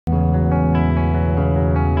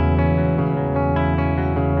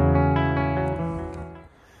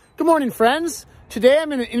Good morning, friends. Today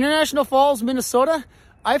I'm in International Falls, Minnesota.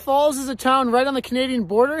 I Falls is a town right on the Canadian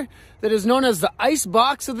border that is known as the ice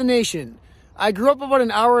box of the nation. I grew up about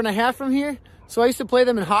an hour and a half from here, so I used to play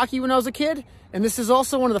them in hockey when I was a kid, and this is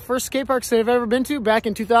also one of the first skate parks that I've ever been to back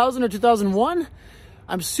in 2000 or 2001.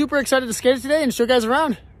 I'm super excited to skate it today and show you guys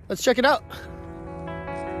around. Let's check it out.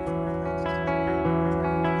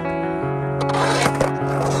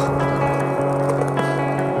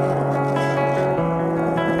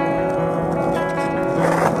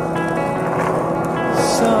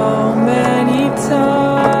 So many times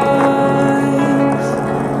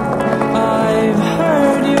I've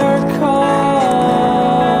heard your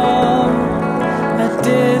call, a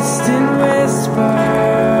distant whisper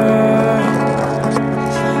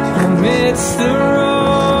amidst the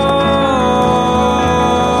roar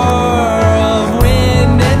of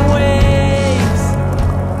wind and waves.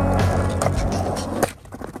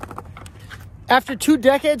 After 2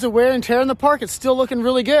 decades of wear and tear in the park, it's still looking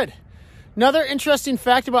really good. Another interesting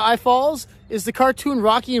fact about I Falls is the cartoon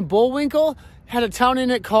Rocky and Bullwinkle had a town in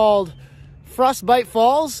it called Frostbite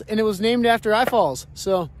Falls, and it was named after I Falls.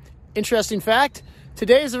 So, interesting fact.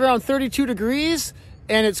 Today is around 32 degrees,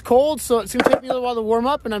 and it's cold, so it's going to take me a little while to warm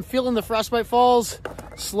up, and I'm feeling the Frostbite Falls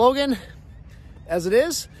slogan as it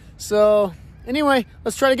is. So, anyway,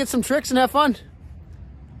 let's try to get some tricks and have fun.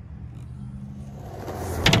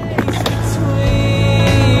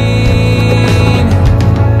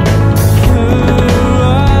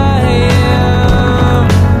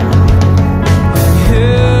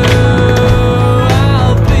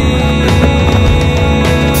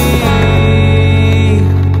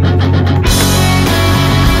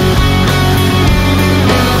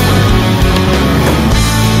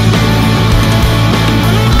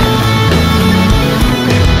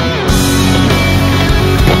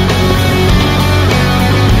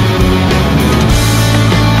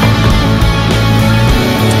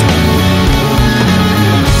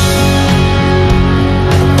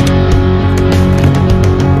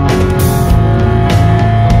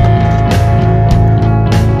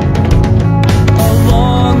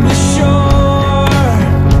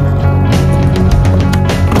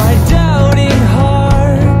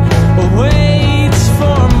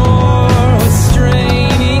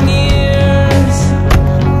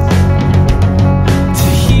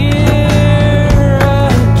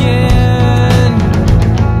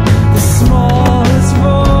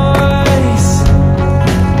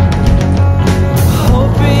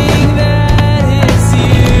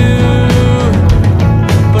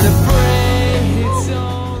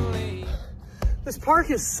 This park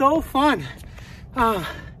is so fun.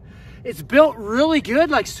 It's built really good,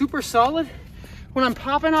 like super solid. When I'm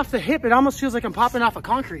popping off the hip, it almost feels like I'm popping off of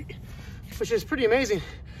concrete, which is pretty amazing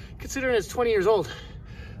considering it's 20 years old.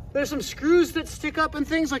 There's some screws that stick up and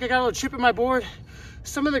things, like I got a little chip in my board.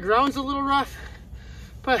 Some of the ground's a little rough,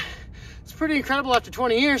 but it's pretty incredible after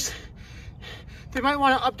 20 years. They might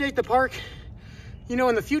want to update the park, you know,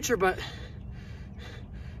 in the future, but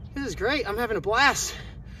this is great. I'm having a blast.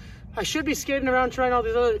 I should be skating around trying all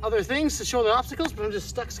these other things to show the obstacles, but I'm just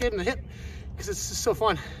stuck skating the hip because it's just so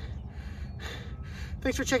fun.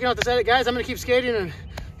 Thanks for checking out this edit, guys. I'm gonna keep skating, and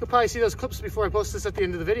you'll probably see those clips before I post this at the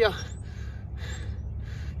end of the video.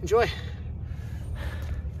 Enjoy.